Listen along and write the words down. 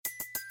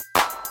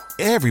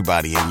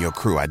Everybody in your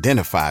crew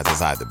identifies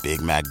as either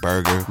Big Mac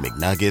Burger,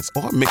 McNuggets,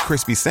 or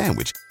McCrispy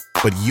Sandwich.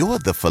 But you're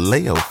the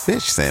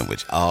Filet-O-Fish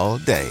Sandwich all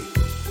day.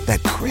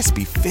 That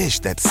crispy fish,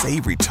 that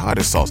savory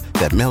tartar sauce,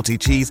 that melty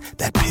cheese,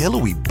 that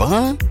pillowy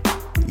bun.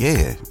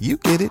 Yeah, you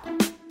get it.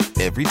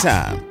 Every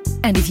time.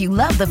 And if you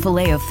love the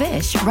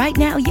Filet-O-Fish, right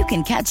now you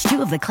can catch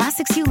two of the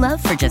classics you love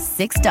for just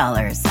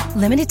 $6.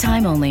 Limited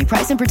time only.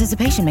 Price and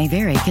participation may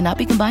vary. Cannot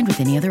be combined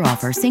with any other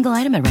offer. Single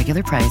item at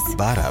regular price.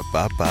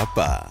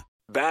 Ba-da-ba-ba-ba.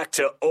 Back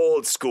to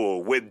Old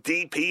School with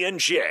DP and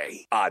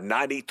J on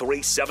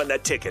 93.7 The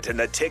Ticket and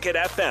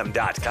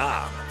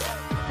theticketfm.com.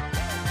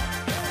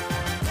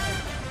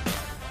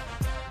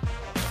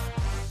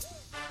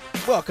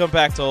 Welcome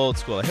back to Old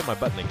School. I hit my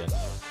button again.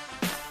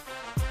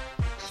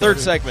 Third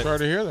segment. Sorry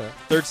to hear that.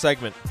 Third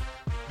segment.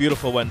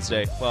 Beautiful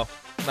Wednesday. Well,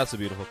 not so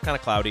beautiful. Kind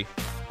of cloudy.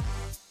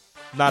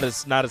 Not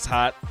as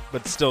hot,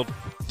 but still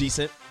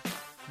decent.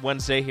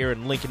 Wednesday here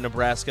in Lincoln,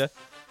 Nebraska.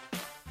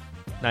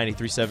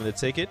 93.7 The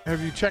Ticket. Have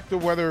you checked the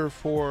weather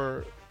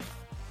for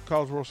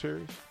College World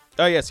Series?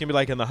 Oh, yeah. It's going to be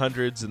like in the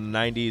hundreds and the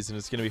 90s, and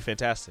it's going to be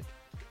fantastic.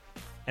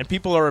 And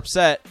people are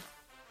upset.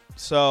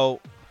 So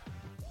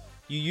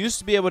you used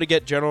to be able to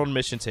get general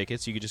admission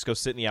tickets. You could just go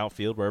sit in the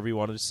outfield wherever you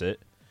wanted to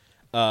sit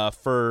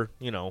for,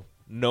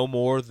 no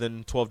more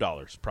than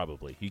 $12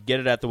 probably. You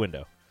get it at the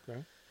window.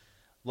 Okay.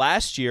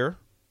 Last year,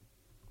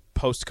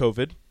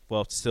 post-COVID,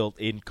 well, it's still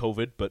in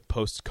COVID, but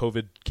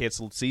post-COVID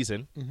canceled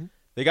season,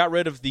 they got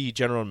rid of the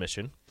general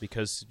admission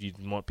because you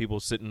didn't want people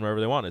sitting wherever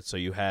they wanted. So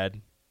you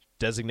had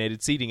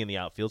designated seating in the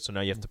outfield, so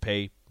now you have to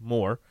pay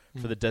more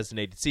for the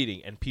designated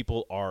seating, and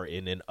people are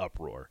in an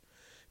uproar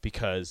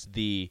because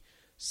the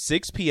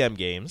 6 p.m.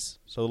 games,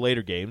 so the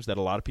later games that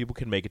a lot of people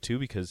can make it to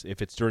because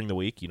if it's during the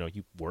week,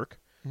 you work,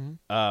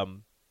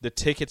 the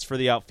tickets for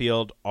the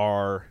outfield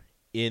are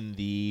in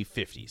the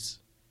 50s.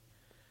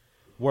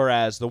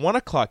 Whereas the 1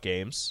 o'clock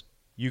games,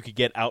 you could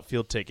get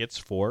outfield tickets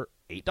for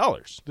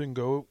 $8. Then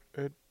go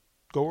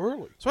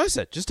early. So I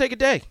said, just take a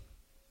day.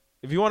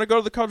 If you want to go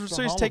to the College World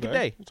Series, take a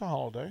day. It's a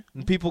holiday.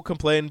 And people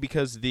complain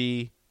because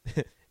it's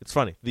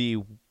funny,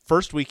 the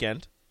first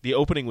weekend, the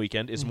opening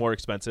weekend is more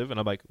expensive. And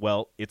I'm like,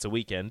 well, it's a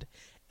weekend,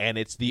 and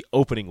it's the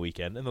opening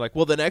weekend. And they're like,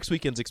 well, the next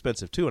weekend's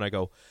expensive too. And I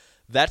go,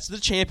 that's the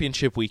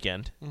championship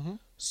weekend,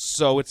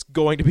 so it's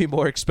going to be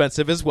more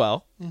expensive as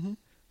well.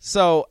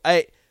 So,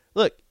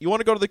 look, you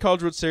want to go to the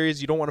College World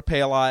Series, you don't want to pay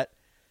a lot.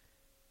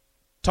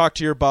 Talk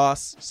to your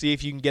boss, see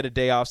if you can get a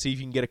day off, see if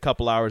you can get a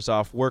couple hours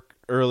off, work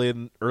early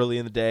in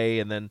the day,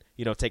 and then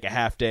take a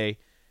half day.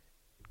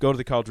 Go to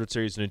the College World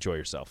Series and enjoy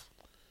yourself.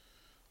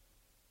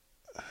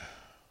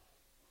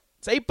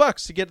 It's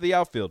 $8 to get to the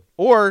outfield,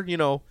 or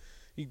you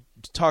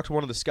talk to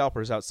one of the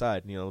scalpers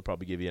outside. They'll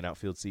probably give you an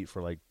outfield seat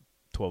for like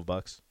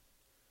 $12.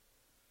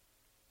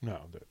 No,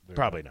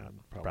 probably not.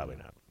 Probably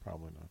not.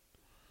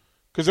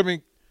 Because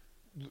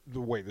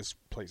the way this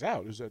plays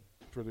out is that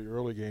for the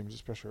early games,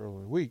 especially early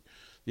in the week,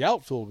 the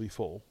outfield will be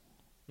full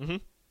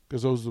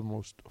because those are the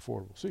most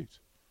affordable seats.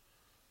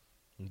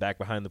 And back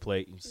behind the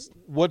plate.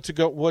 What to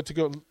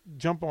go?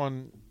 Jump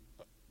on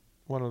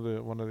one of the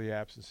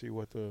apps and see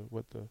what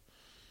the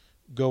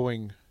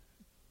going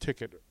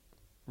ticket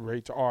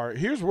rates are.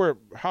 Here's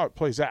how it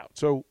plays out.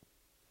 So,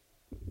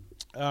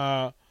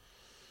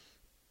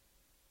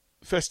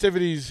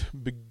 festivities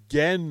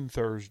begin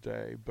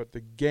Thursday, but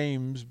the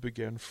games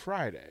begin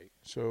Friday.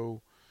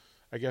 So,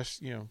 I guess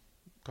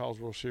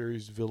College World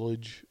Series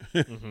Village,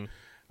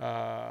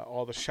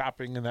 all the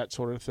shopping and that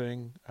sort of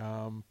thing,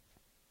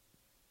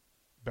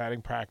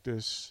 batting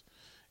practice,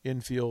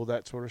 infield,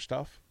 that sort of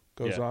stuff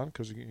goes on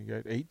because you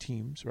got 8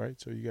 teams, right?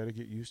 So you got to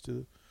get used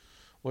to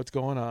what's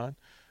going on.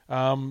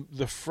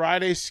 The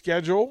Friday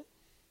schedule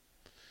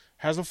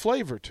has a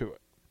flavor to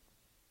it.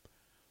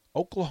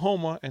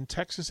 Oklahoma and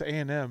Texas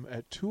A&M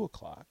at 2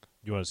 o'clock.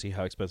 You want to see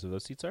how expensive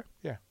those seats are?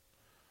 Yeah.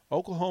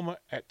 Oklahoma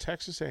at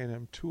Texas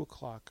A&M, 2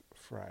 o'clock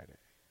Friday.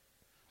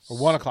 Or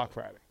 1 o'clock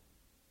Friday.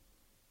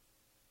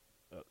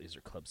 Oh, these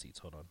are club seats.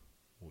 Hold on.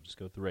 We'll just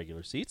go with the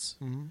regular seats.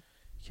 Mm-hmm.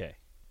 Okay.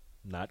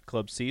 Not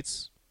club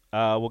seats.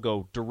 We'll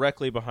go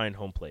directly behind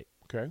home plate.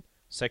 Okay.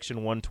 Section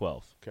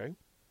 112. Okay.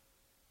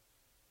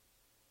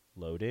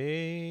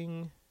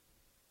 Loading.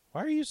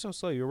 Why are you so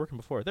slow? You were working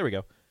before. There we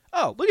go.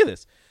 Oh, look at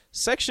this.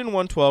 Section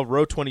 112,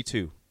 row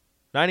 22.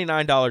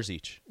 $99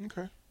 each.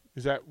 Okay.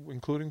 Is that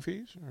including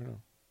fees or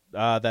no?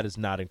 That is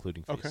not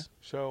including fees. Okay.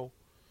 So,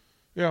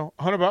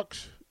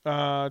 $100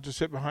 to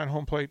sit behind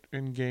home plate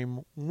in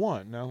game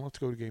 1. Now let's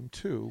go to game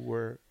 2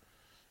 where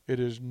it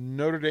is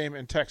Notre Dame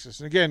and Texas.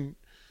 And again,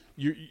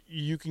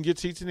 you can get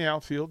seats in the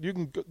outfield. You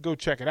can go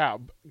check it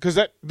out because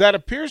that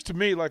appears to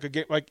me like a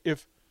game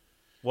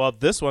Well,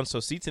 this one, so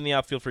seats in the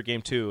outfield for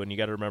game 2, and you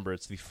got to remember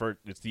it's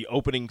the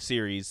opening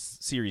series.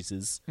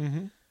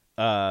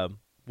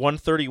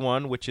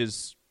 131, which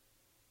is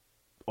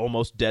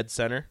almost dead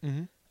center.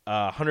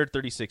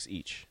 136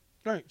 each.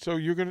 Right. So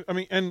you're gonna.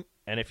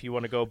 And if you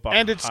want to go behind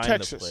and it's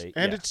Texas, the plate,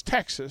 it's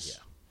Texas,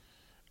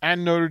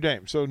 and Notre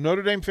Dame. So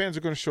Notre Dame fans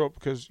are going to show up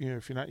because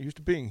if you're not used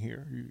to being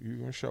here, you're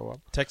going to show up.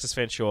 Texas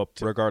fans show up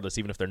regardless,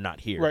 even if they're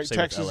not here. Right. Same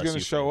Texas is going to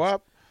show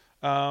up.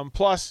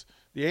 Plus,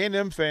 the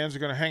A&M fans are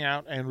going to hang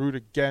out and root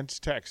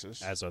against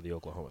Texas. As are the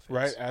Oklahoma fans.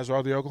 Right, as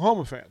are the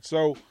Oklahoma fans.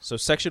 So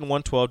Section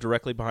 112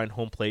 directly behind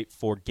home plate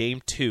for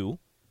Game 2,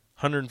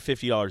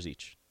 $150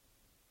 each.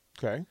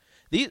 okay.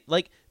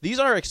 These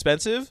are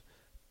expensive,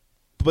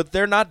 but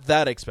they're not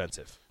that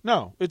expensive.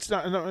 No, it's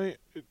not. No,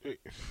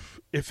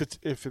 if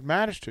it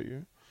matters to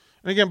you,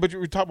 and again, but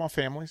we're talking about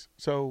families,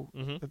 so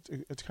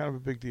it's kind of a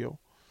big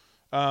deal.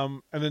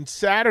 And then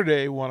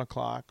Saturday,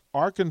 1:00,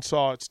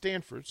 Arkansas at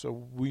Stanford. So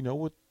we know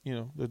what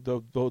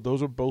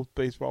those are both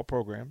baseball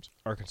programs.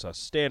 Arkansas,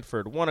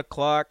 Stanford,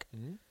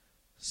 1:00.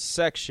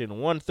 Section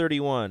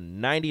 131,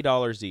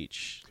 $90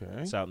 each.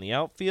 Okay. It's out in the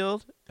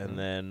outfield, and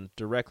then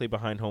directly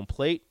behind home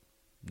plate,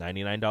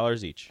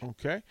 $99 each.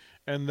 Okay,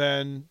 and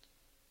then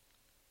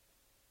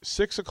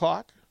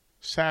 6:00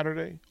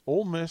 Saturday,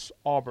 Ole Miss,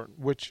 Auburn.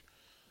 Which,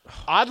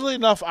 oddly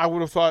enough, I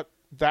would have thought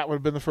that would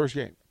have been the first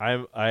game.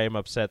 I am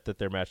upset that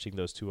they're matching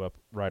those two up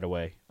right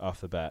away off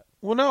the bat.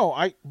 Well, no,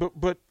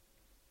 but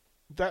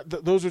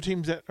those are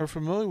teams that are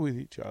familiar with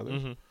each other.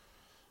 Mm-hmm.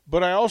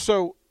 But I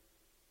also,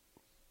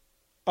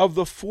 of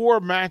the 4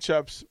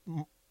 matchups,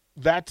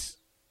 that's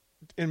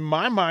in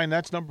my mind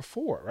that's number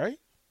 4, right?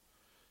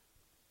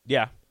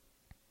 Yeah.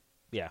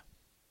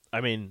 I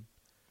mean,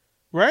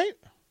 right.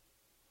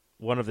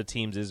 One of the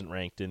teams isn't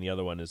ranked, and the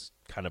other one is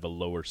kind of a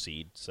lower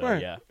seed. So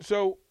Right. yeah,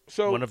 So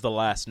one of the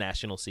last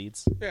national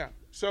seeds. yeah.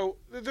 So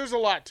there's a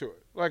lot to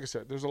it. Like I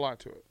said, there's a lot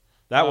to it.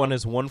 That one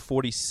is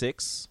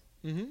 146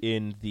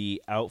 in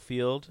the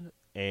outfield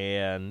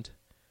and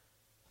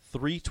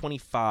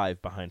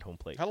 325 behind home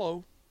plate.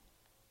 Hello.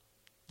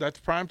 That's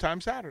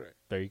primetime Saturday.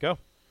 There you go.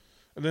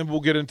 And then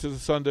we'll get into the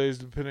Sundays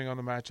depending on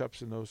the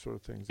matchups and those sort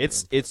of things.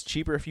 It's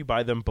cheaper if you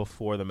buy them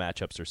before the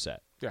matchups are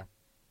set. Yeah.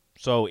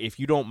 So if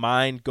you don't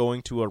mind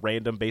going to a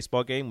random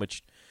baseball game,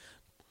 which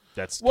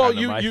that's Well,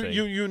 kind of my thing.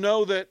 you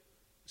know that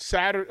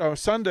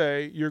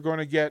Sunday you're going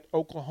to get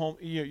Oklahoma,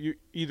 you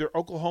either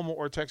Oklahoma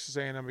or Texas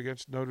A&M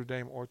against Notre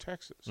Dame or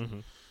Texas.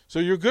 Mm-hmm. So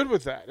you're good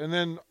with that. And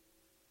then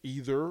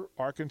either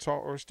Arkansas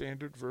or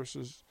Standard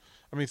versus.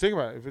 I mean, think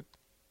about it.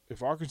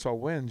 If Arkansas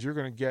wins, you're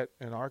going to get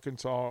an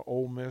Arkansas,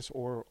 Ole Miss,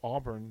 or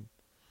Auburn.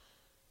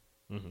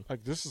 Mm-hmm.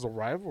 Like, this is a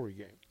rivalry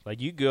game.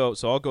 Like you go,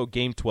 so I'll go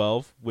game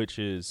 12, which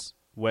is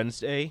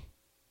Wednesday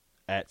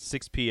at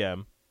 6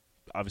 p.m.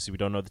 Obviously, we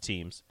don't know the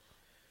teams.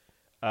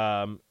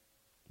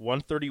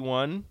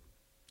 131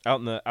 out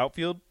in the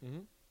outfield,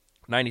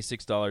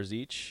 $96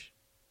 each,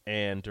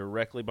 and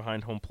directly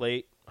behind home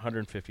plate,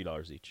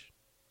 $150 each.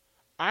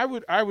 I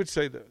would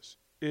say this: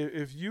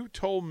 if you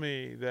told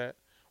me that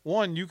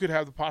one, you could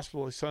have the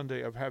possibility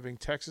Sunday of having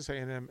Texas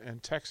A&M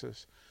and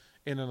Texas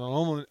in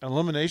an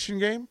elimination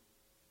game,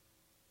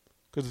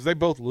 because if they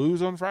both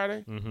lose on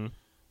Friday, and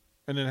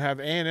then have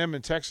A&M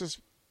and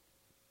Texas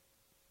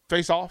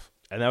face off,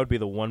 and that would be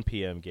the 1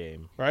 p.m.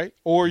 game, right?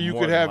 Or you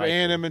More could than have likely.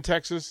 A&M and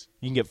Texas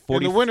You can get in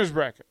 40. the winners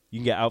bracket. You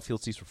can get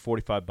outfield seats for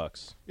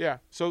 $45. Yeah.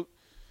 So,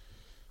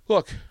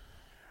 look,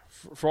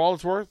 for all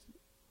it's worth,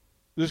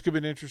 this could be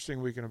an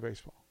interesting weekend of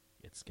baseball,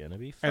 It's gonna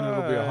be fun, and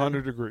it'll be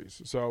 100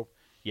 degrees. So.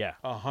 Yeah.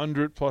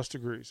 100+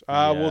 degrees.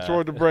 Yeah. We'll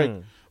throw it to break.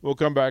 We'll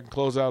come back and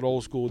close out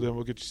Old School. Then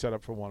we'll get you set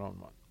up for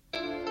one-on-one.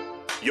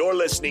 You're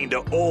listening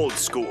to Old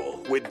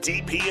School with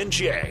DP and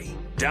J.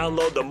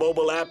 Download the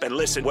mobile app and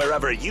listen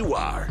wherever you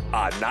are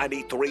on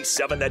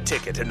 93.7 The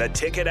Ticket and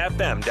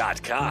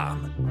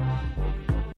theticketfm.com.